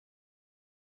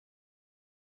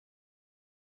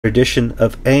edition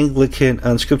of Anglican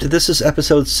Unscripted. This is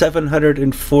episode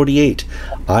 748.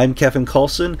 I'm Kevin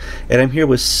Coulson, and I'm here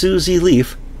with Susie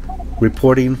Leaf,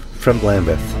 reporting from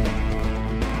Lambeth.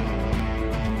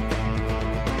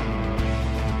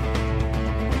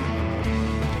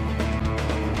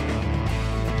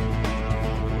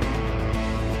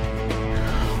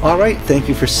 All right, thank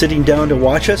you for sitting down to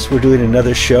watch us. We're doing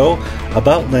another show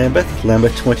about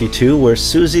Lambeth 22, where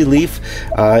Susie Leaf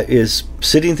is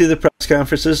sitting through the press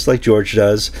conferences like George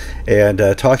does and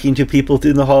talking to people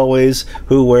through the hallways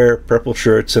who wear purple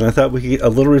shirts. And I thought we could get a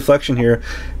little reflection here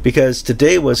because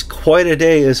today was quite a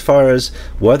day as far as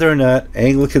whether or not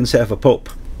Anglicans have a pope.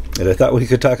 And I thought we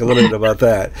could talk a little bit about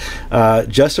that.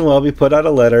 Justin Welby put out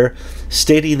a letter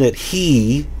stating that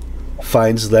he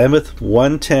finds Lambeth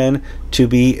 110 to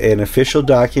be an official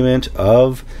document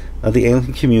of the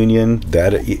Anglican Communion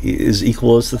that is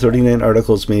equal as the 39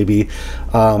 Articles maybe,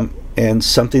 and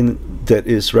something that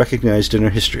is recognized in our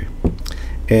history.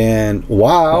 And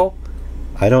wow,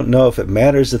 I don't know if it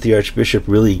matters that the Archbishop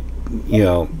really,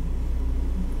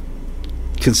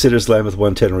 considers Lambeth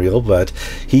 110 real, but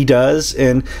he does,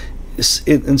 and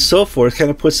so forth, kind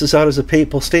of puts this out as a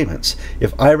papal statements.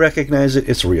 If I recognize it,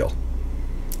 it's real.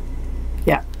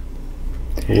 Yeah.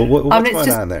 What's going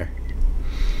on there?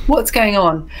 What's going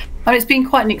on? It's been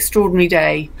quite an extraordinary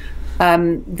day.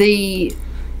 The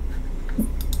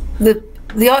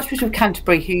Archbishop of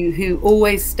Canterbury, who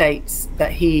always states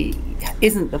that he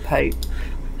isn't the Pope,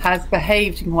 has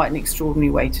behaved in quite an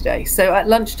extraordinary way today. So at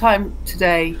lunchtime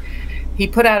today, he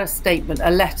put out a statement,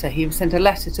 a letter. He sent a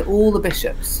letter to all the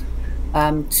bishops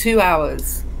 2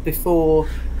 hours before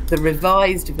the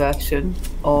revised version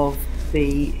of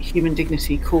the Human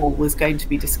Dignity Call was going to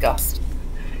be discussed,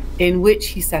 in which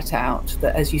he set out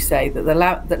that, as you say, that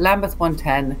that Lambeth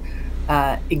 110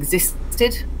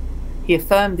 existed. He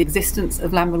affirmed the existence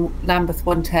of Lambeth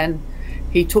 110.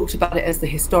 He talked about it as the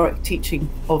historic teaching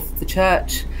of the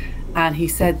Church, and he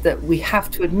said that we have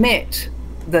to admit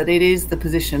that it is the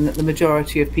position that the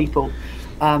majority of people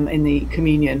in the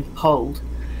Communion hold.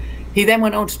 He then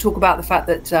went on to talk about the fact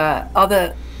that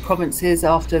other provinces,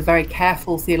 after very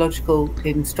careful theological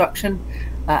instruction,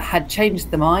 had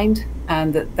changed their mind,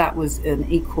 and that was an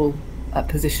equal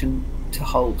position to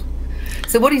hold.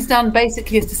 So what he's done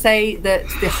basically is to say that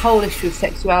the whole issue of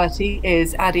sexuality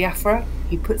is adiaphora.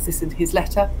 He puts this in his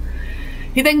letter.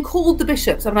 He then called the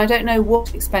bishops, and I don't know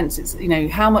what expense it's,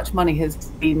 how much money has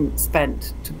been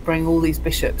spent to bring all these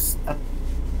bishops to the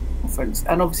conference.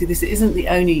 And obviously this isn't the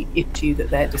only issue that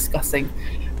they're discussing,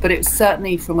 but it's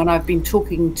certainly, from when I've been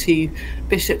talking to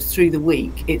bishops through the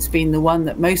week, it's been the one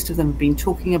that most of them have been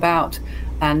talking about,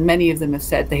 and many of them have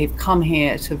said they've come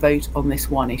here to vote on this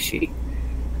one issue.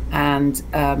 And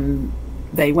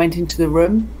they went into the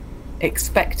room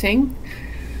expecting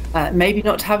maybe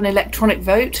not to have an electronic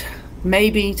vote,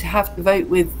 maybe to have to vote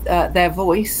with their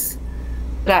voice.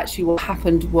 But actually what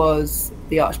happened was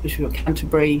the Archbishop of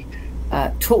Canterbury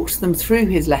talked them through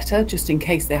his letter, just in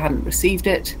case they hadn't received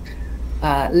it,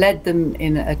 led them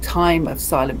in a time of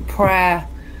silent prayer,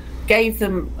 gave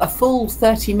them a full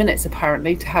 30 minutes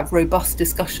apparently to have robust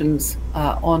discussions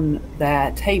on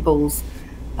their tables,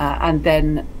 and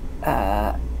then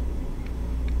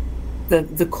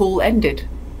the call ended.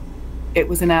 It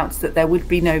was announced that there would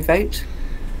be no vote,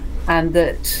 and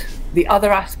that the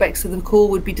other aspects of the call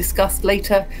would be discussed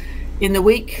later in the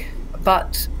week,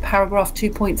 but paragraph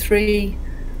 2.3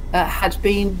 had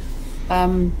been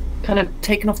kind of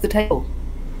taken off the table.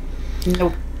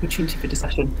 No opportunity for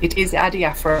discussion. It is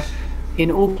adiaphora in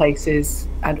all places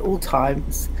and all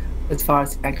times as far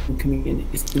as the Anglican Communion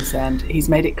is concerned. He's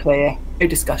made it clear: no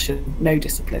discussion, no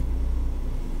discipline.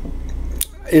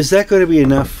 Is that going to be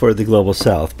enough for the Global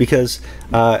South? Because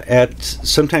at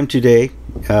sometime today,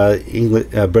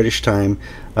 British time,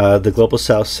 the Global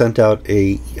South sent out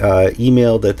a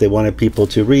email that they wanted people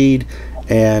to read,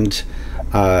 and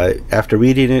after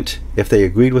reading it, if they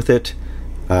agreed with it,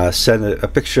 send a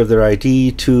picture of their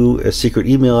ID to a secret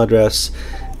email address,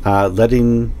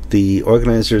 letting the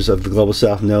organizers of the Global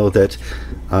South know that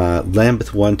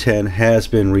Lambeth 110 has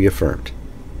been reaffirmed.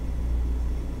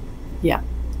 Yeah.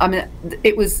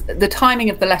 It was, the timing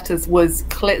of the letters was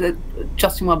clear.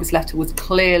 Justin Welby's letter was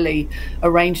clearly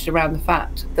arranged around the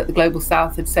fact that the Global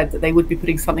South had said that they would be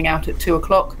putting something out at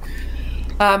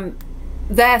 2:00.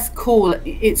 Their call,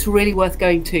 it's really worth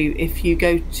going to if you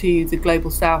go to the Global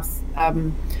South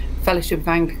Fellowship of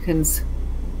Anglicans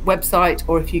website,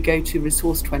 or if you go to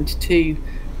Resource 22,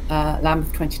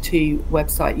 Lambeth 22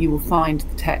 website, you will find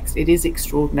the text. It is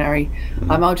extraordinary.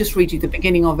 I'll just read you the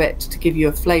beginning of it to give you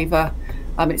a flavour.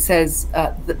 It says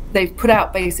that they've put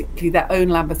out basically their own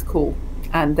Lambeth call,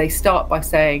 And they start by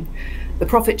saying, the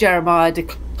prophet Jeremiah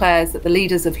declares that the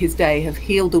leaders of his day have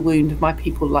healed the wound of my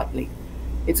people lightly.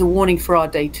 It's a warning for our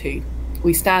day too.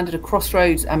 We stand at a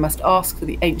crossroads and must ask for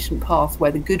the ancient path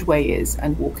where the good way is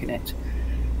and walk in it.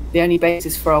 The only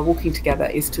basis for our walking together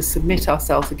is to submit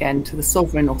ourselves again to the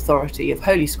sovereign authority of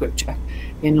Holy Scripture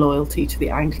in loyalty to the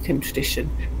Anglican tradition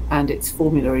and its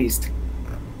formularies.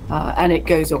 And it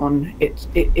goes on.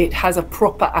 It has a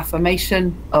proper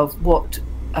affirmation of what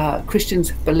Christians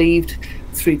have believed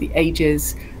through the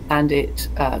ages, and it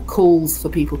calls for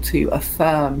people to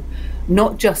affirm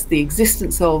not just the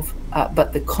existence of,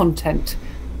 but the content,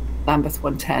 Lambeth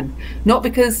 110. Not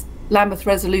because Lambeth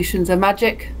resolutions are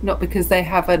magic, not because they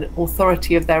have an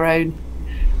authority of their own,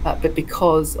 but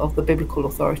because of the biblical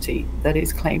authority that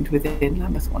is claimed within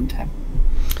Lambeth 110.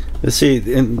 See,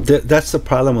 and that's the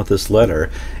problem with this letter.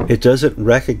 It doesn't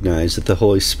recognize that the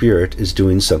Holy Spirit is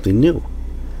doing something new.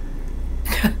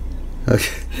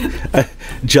 Okay.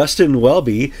 Justin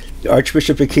Welby,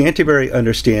 Archbishop of Canterbury,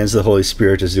 understands the Holy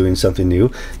Spirit is doing something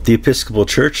new. The Episcopal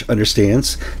Church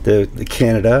understands. The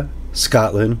Canada,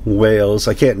 Scotland, Wales,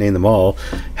 I can't name them all,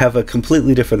 have a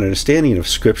completely different understanding of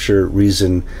Scripture,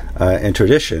 reason, and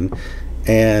tradition.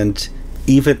 And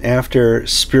even after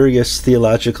spurious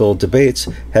theological debates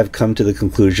have come to the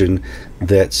conclusion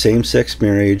that same-sex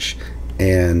marriage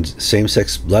and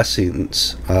same-sex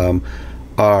blessings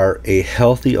are a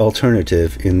healthy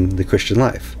alternative in the Christian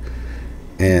life.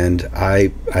 And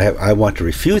I want to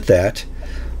refute that,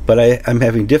 but I'm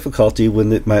having difficulty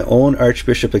when my own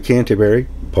Archbishop of Canterbury,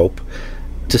 Pope,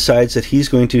 decides that he's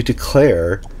going to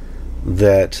declare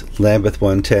that Lambeth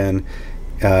 110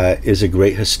 is a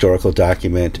great historical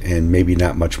document and maybe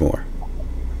not much more.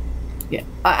 Yeah,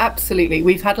 absolutely.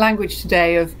 We've had language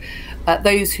today of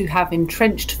those who have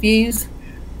entrenched views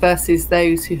versus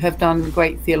those who have done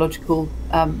great theological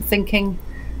thinking.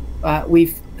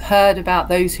 We've heard about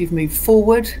those who've moved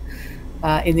forward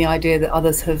in the idea that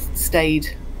others have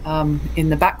stayed in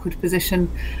the backward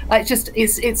position.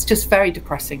 It's just very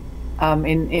depressing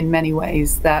in many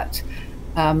ways that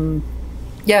the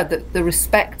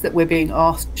respect that we're being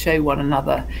asked to show one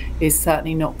another is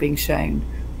certainly not being shown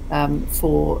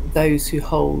for those who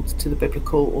hold to the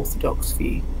biblical Orthodox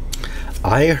view.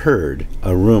 I heard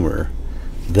a rumor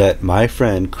that my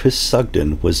friend Chris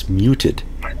Sugden was muted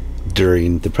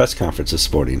during the press conference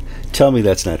this morning. Tell me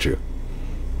that's not true.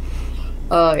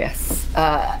 Oh yes,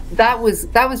 that was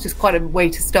just quite a way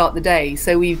to start the day.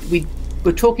 So we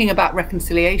were talking about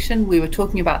reconciliation. We were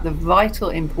talking about the vital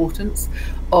importance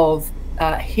of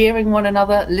hearing one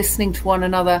another, listening to one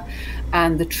another,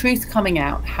 and the truth coming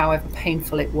out, however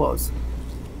painful it was.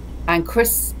 And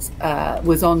Chris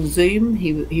was on Zoom.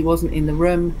 He wasn't in the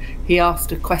room. He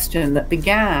asked a question that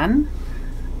began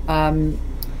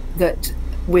that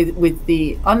with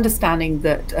the understanding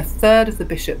that a third of the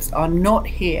bishops are not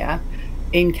here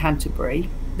in Canterbury.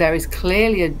 There is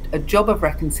clearly a job of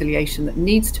reconciliation that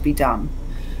needs to be done.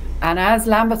 And as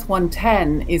Lambeth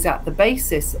 110 is at the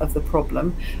basis of the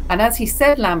problem, and as he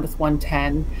said Lambeth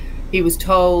 110, he was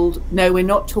told, no, we're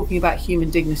not talking about human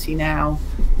dignity now.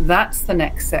 That's the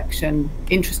next section.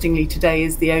 Interestingly, today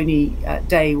is the only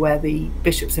day where the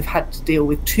bishops have had to deal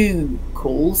with two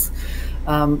calls,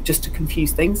 just to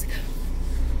confuse things.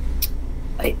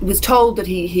 It was told that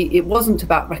it wasn't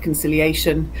about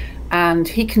reconciliation, and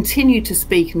he continued to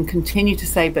speak and continued to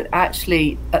say, but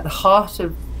actually at the heart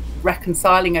of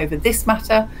reconciling over this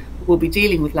matter, we'll be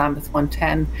dealing with Lambeth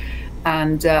 110.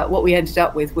 And what we ended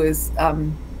up with was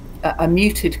a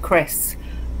muted Chris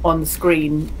on the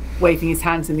screen, waving his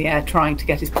hands in the air, trying to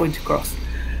get his point across.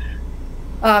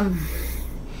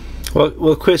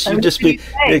 Well, Chris, you just be.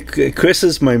 Chris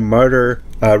is my martyr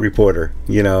reporter.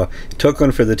 Took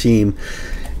one for the team,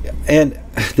 and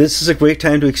this is a great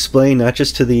time to explain, not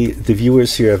just to the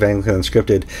viewers here of Anglican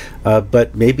Unscripted,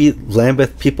 but maybe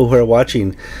Lambeth people who are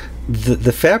watching.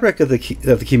 The fabric of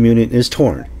the communion is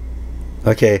torn.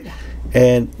 Okay. Yeah.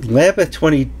 And Lambeth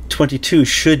 2022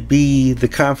 should be the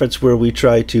conference where we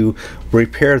try to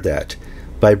repair that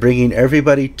by bringing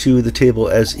everybody to the table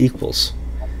as equals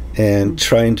and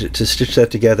trying to stitch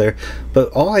that together. But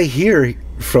all I hear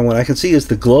from what I can see is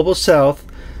the global south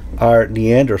are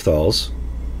Neanderthals.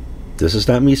 This is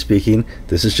not me speaking.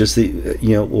 This is just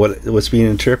what's being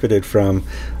interpreted from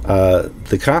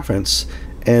the conference,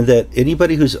 and that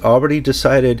anybody who's already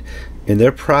decided in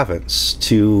their province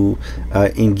to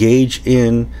engage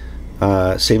in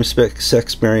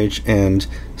same-sex marriage and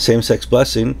same-sex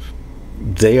blessing,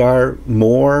 they are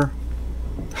more,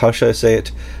 how should I say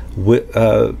it,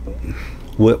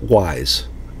 wise,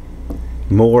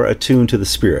 more attuned to the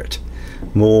Spirit.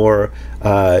 more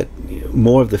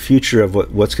of the future of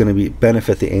what's going to be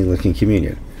benefit the Anglican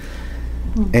Communion.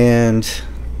 And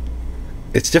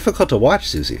it's difficult to watch,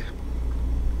 Susie.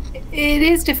 It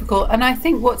is difficult, and I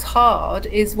think what's hard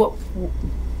is what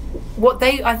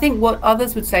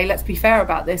others would say. Let's be fair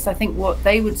about this. I think what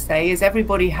they would say is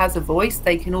everybody has a voice.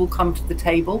 They can all come to the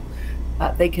table.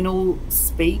 They can all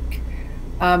speak.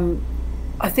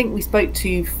 I think we spoke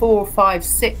to 4, 5,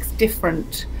 6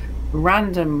 different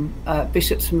random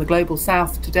bishops from the Global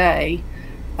South today,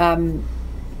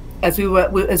 as we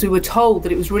were told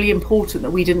that it was really important that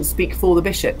we didn't speak for the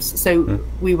bishops. So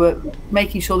we were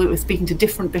making sure that we were speaking to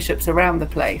different bishops around the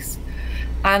place,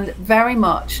 and very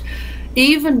much,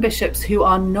 even bishops who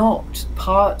are not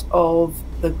part of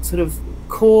the sort of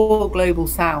core Global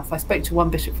South. I spoke to one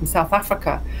bishop from South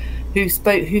Africa who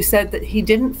said that he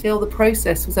didn't feel the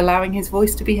process was allowing his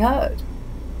voice to be heard.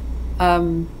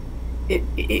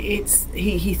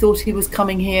 He thought he was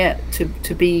coming here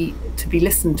to be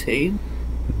listened to,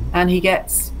 and he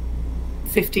gets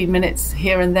 15 minutes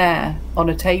here and there on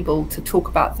a table to talk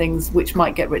about things which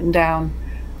might get written down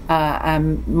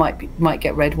and might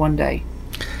get read one day.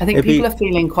 I think people are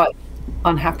feeling quite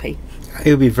unhappy. It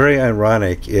would be very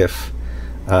ironic if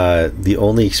the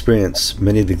only experience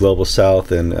many of the Global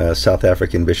South and South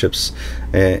African bishops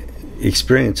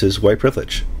experience is white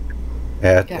privilege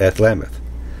at Lambeth.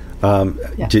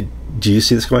 Do you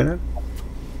see this going on?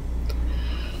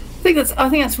 I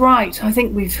think that's right. I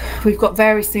think we've got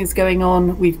various things going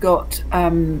on. We've got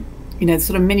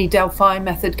sort of mini Delphi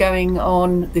method going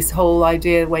on. This whole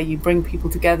idea where you bring people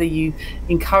together, you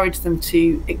encourage them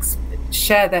to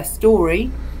share their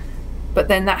story, but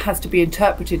then that has to be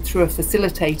interpreted through a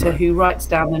facilitator who writes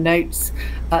down the notes.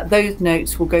 Those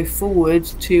notes will go forward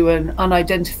to an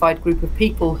unidentified group of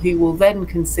people who will then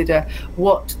consider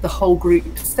what the whole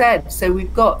group said. So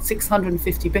we've got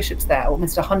 650 bishops there,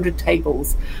 almost 100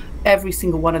 tables. Every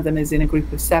single one of them is in a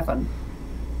group of 7.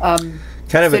 No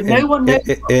one knows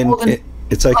more than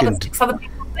it's like 6 other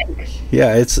people think.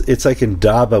 Yeah, it's like in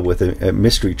Daba with a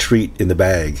mystery treat in the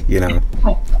bag,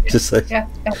 just like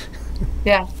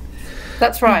yeah.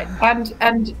 That's right.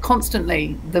 And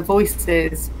constantly the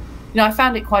voices, I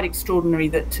found it quite extraordinary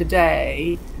that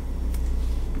today,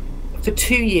 for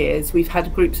 2 years, we've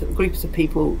had groups of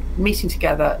people meeting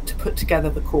together to put together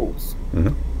the calls.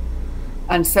 Mm-hmm.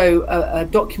 And so a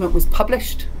document was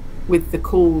published with the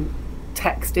call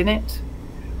text in it.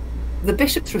 The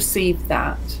bishops received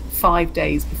that 5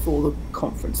 days before the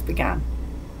conference began.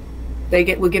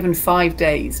 They were given 5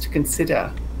 days to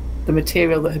consider the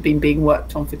material that had been being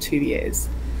worked on for 2 years.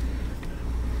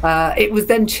 It was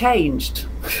then changed.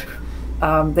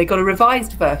 They got a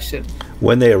revised version.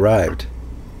 When they arrived,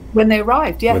 yes. When they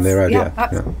arrived,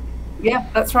 Yeah,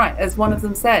 that's right. As one of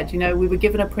them said, we were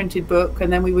given a printed book,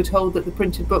 and then we were told that the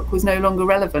printed book was no longer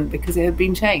relevant because it had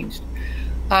been changed.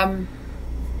 And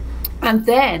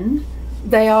then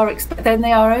they are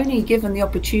only given the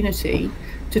opportunity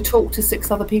to talk to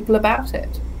 6 other people about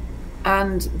it.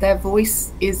 And their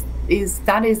voice is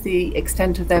the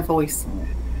extent of their voice.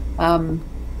 And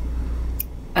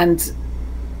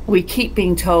we keep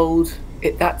being told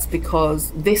that's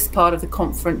because this part of the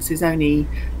conference is only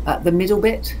the middle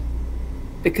bit,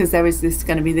 because there is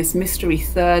going to be this mystery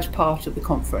third part of the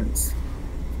conference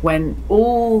when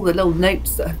all the little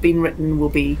notes that have been written will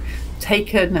be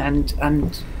taken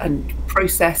and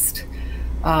processed.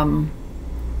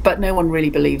 But no one really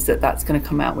believes that that's going to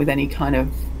come out with any kind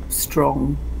of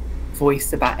strong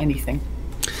voice about anything.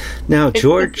 Now,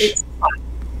 George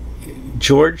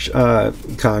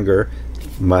Conger,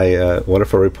 my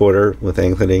wonderful reporter with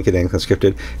Anglican Ink and Anglican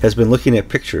Scripted, has been looking at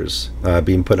pictures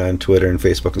being put on Twitter and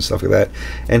Facebook and stuff like that,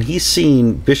 and he's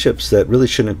seen bishops that really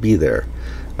shouldn't be there.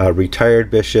 Retired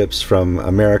bishops from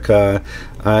America,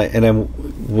 and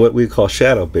what we call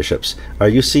shadow bishops. Are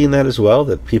you seeing that as well,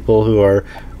 that people who are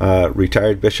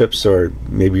retired bishops, or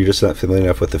maybe you're just not familiar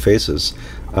enough with the faces,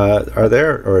 are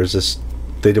there, or is this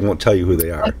they won't tell you who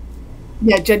they are?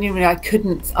 Yeah, genuinely, I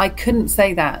couldn't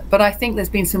say that, but I think there's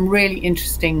been some really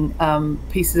interesting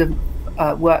pieces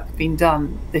of work being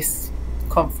done this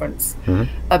conference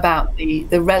about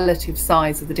the relative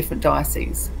size of the different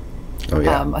dioceses. Oh,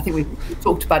 yeah. I think we've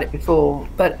talked about it before,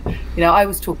 but I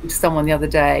was talking to someone the other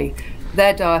day.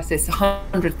 Their diocese,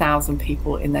 100,000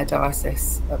 people in their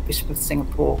diocese, Bishop of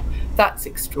Singapore. That's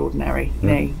extraordinary,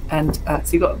 And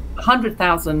so you've got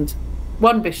 100,000,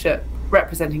 one bishop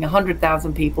representing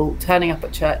 100,000 people turning up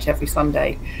at church every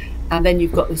Sunday, and then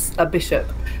you've got a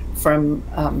bishop from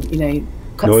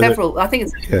several. I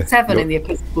think it's 7 in the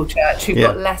Episcopal Church who've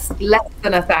got less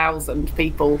than 1,000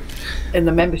 people in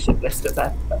the membership list of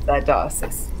their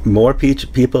diocese. More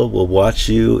people will watch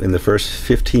you in the first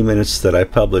 15 minutes that I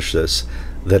publish this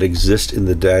that exist in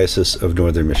the Diocese of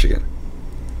Northern Michigan.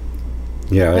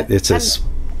 Yeah,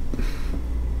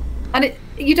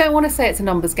 you don't want to say it's a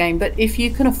numbers game, but if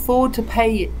you can afford to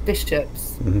pay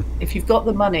bishops, if you've got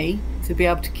the money to be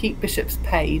able to keep bishops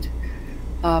paid,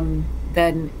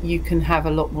 then you can have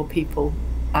a lot more people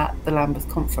at the Lambeth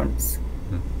Conference.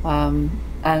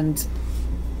 And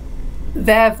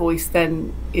their voice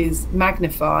then is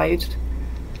magnified.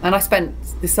 And I spent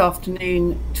this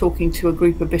afternoon talking to a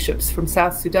group of bishops from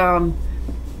South Sudan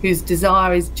whose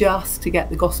desire is just to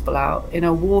get the gospel out in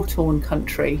a war-torn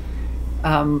country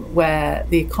where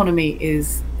the economy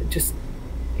is just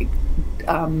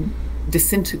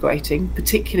disintegrating,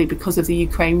 particularly because of the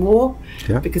Ukraine war,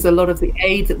 because a lot of the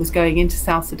aid that was going into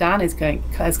South Sudan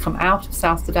has come out of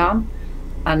South Sudan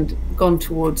and gone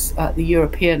towards the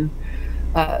European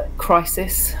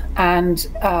crisis. And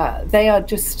they are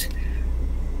just...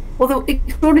 Well, the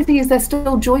extraordinary thing is they're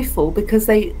still joyful because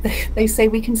they say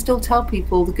we can still tell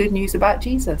people the good news about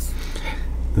Jesus.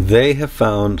 They have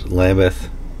found Lambeth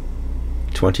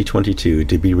 2022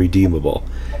 to be redeemable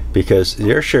because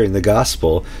they're sharing the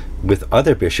gospel with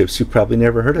other bishops who probably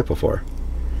never heard it before.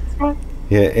 That's right.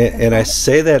 Yeah, and I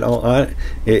say that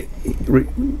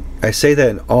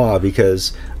in awe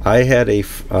because I had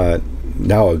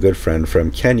now a good friend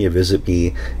from Kenya visit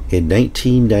me in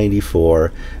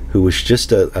 1994 who was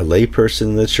just a lay person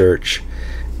in the church,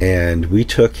 and we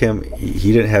took him.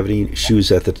 He didn't have any good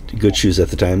shoes at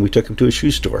the time. We took him to a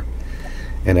shoe store,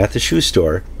 and at the shoe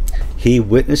store, he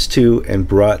witnessed to and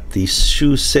brought the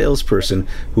shoe salesperson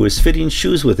who was fitting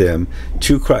shoes with him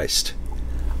to Christ.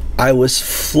 I was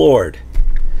floored.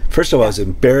 First of all, I was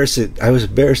embarrassed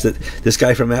that this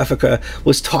guy from Africa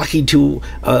was talking to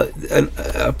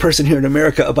a person here in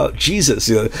America about Jesus.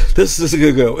 This isn't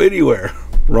going to go anywhere.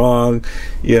 Wrong.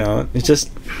 It's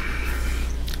just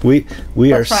we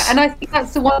are right. And I think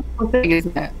that's the wonderful thing,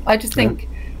 isn't it? I just think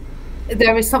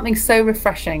there is something so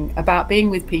refreshing about being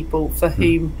with people for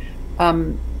whom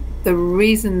the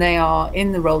reason they are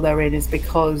in the role they're in is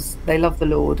because they love the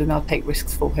Lord and they'll take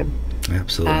risks for him.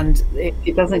 Absolutely. And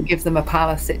it doesn't give them a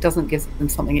palace, it doesn't give them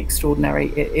something extraordinary,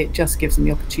 it just gives them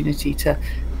the opportunity to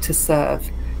serve.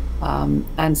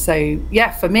 And so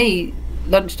for me,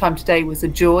 lunchtime today was a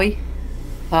joy.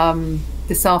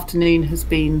 This afternoon has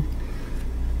been,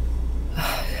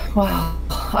 well,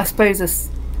 I suppose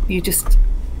you just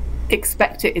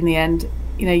expect it in the end.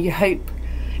 You hope.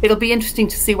 It'll be interesting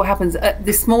to see what happens.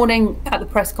 This morning at the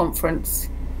press conference,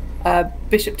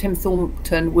 Bishop Tim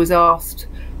Thornton was asked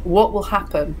what will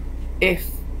happen if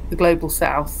the Global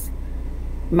South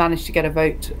manage to get a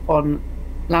vote on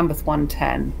Lambeth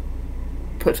 110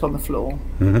 put on the floor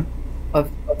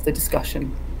of the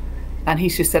discussion. And he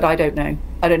just said, I don't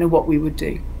know what we would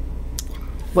do.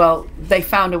 Well, they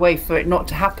found a way for it not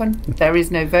to happen. There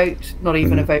is no vote, not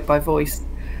even a vote by voice.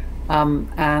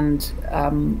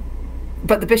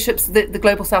 But the bishops, the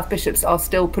Global South bishops, are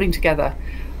still putting together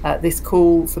this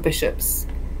call for bishops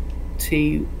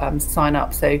to sign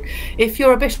up. So if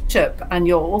you're a bishop and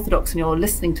you're Orthodox and you're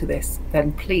listening to this,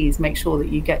 then please make sure that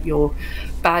you get your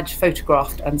badge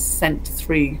photographed and sent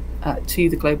through to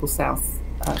the Global South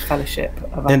Fellowship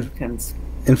of Anglicans.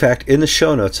 In fact, in the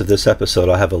show notes of this episode,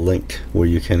 I'll have a link where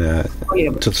you can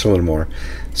to learn more.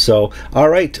 So, all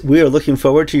right, we are looking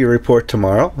forward to your report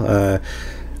tomorrow.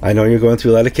 I know you're going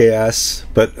through a lot of chaos,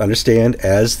 but understand,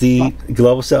 as the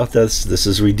Global South does, this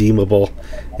is redeemable,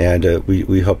 and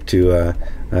we hope to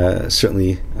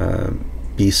certainly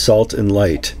be salt and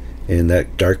light in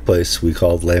that dark place we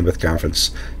called Lambeth Conference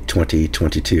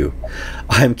 2022.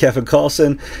 I'm Kevin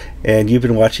Carlson, and you've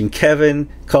been watching Kevin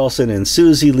Carlson and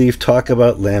Susie Leaf talk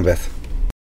about Lambeth.